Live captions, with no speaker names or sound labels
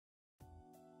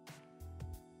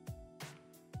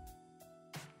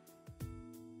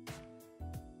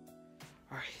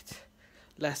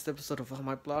last episode of On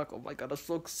My Blog. Oh my god, I'm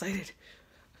so excited.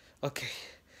 Okay,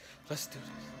 let's do this.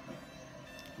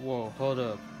 Whoa, hold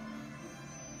up.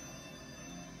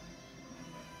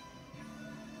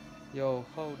 Yo,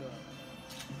 hold up.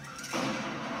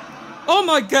 Oh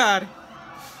my god!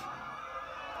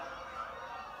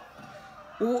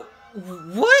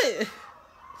 What?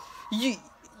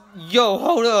 Yo,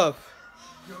 hold up.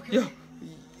 Yo,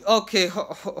 okay,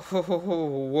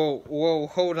 whoa,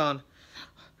 hold on.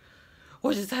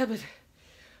 What just happened?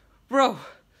 Bro,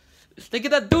 they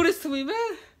cannot do this to me,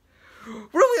 man. Bro,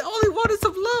 we only wanted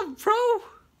some love, bro.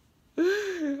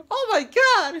 Oh my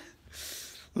god.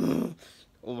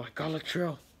 Oh my god,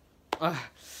 Latrell.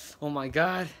 Oh my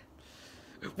god.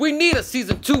 We need a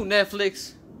season 2,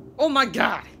 Netflix. Oh my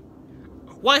god.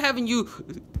 Why haven't you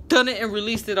done it and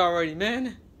released it already,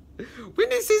 man? We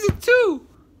need season 2.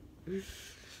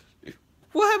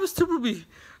 What happens to Ruby?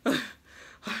 Oh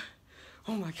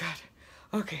my god.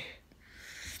 Okay.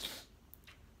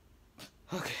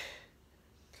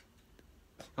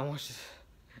 I watch this.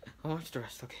 I watch the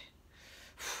rest, okay.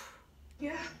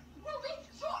 Yeah. Ruby!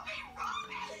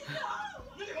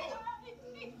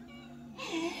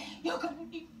 You're gonna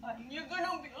be fine. You're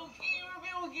gonna be okay. You'll be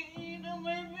okay. You're not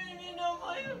my baby. Not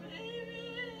my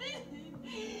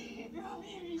baby.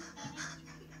 Ruby.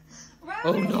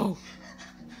 Oh no.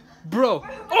 Bro.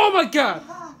 Oh my god.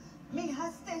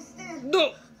 Mija, stay still.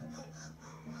 No.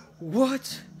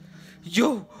 What?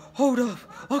 Yo, hold up.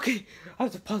 Okay, I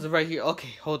have to pause it right here.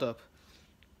 Okay, hold up.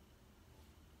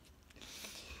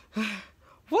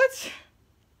 What?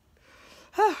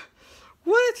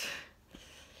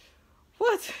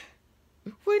 What?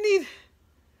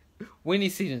 We need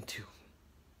season 2.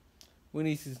 We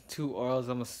need season 2 or else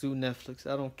I'm gonna sue Netflix.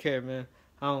 I don't care, man.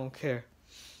 I don't care.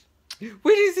 We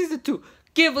need season 2.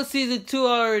 Give us season 2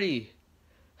 already.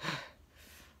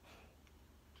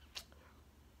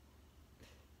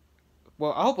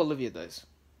 Well, I hope Olivia does.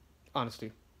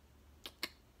 Honestly.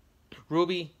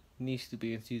 Ruby needs to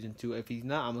be in season 2. If he's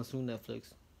not, I'm gonna sue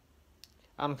Netflix.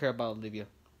 I don't care about Olivia.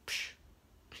 Psh,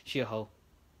 she a hoe.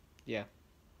 Yeah.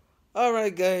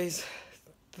 Alright, guys.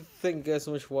 Thank you guys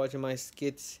so much for watching my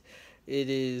skits. It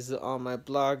is on my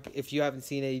blog. If you haven't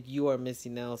seen it, you are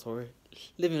missing out or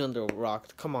living under a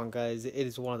rock. Come on, guys. It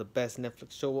is one of the best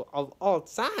Netflix shows of all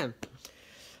time.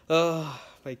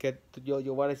 My god. Yo,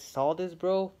 when I saw this,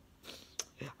 bro,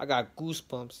 I got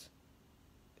goosebumps.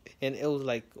 And it was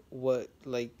like, what,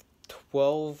 like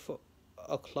 12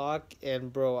 o'clock?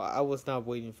 And, bro, I was not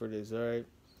waiting for this, alright?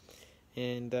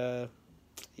 And,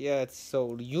 yeah,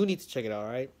 so you need to check it out,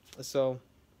 alright? So,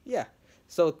 yeah.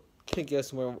 So, thank you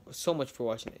guys so much for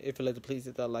watching. If you like to, please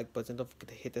hit that like button. Don't forget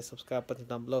to hit that subscribe button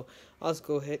down below. Also,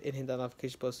 go ahead and hit that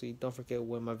notification bell so you don't forget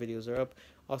when my videos are up.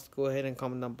 Also, go ahead and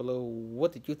comment down below.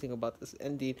 What did you think about this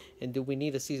ending? And do we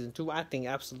need a season 2? I think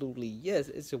absolutely yes.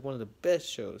 It's one of the best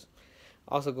shows.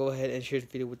 Also, go ahead and share this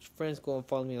video with your friends. Go and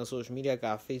follow me on social media. I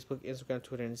got Facebook, Instagram,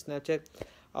 Twitter, and Snapchat.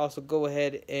 Also, go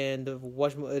ahead and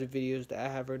watch my other videos that I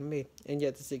have already made. And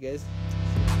yeah, that's it, guys.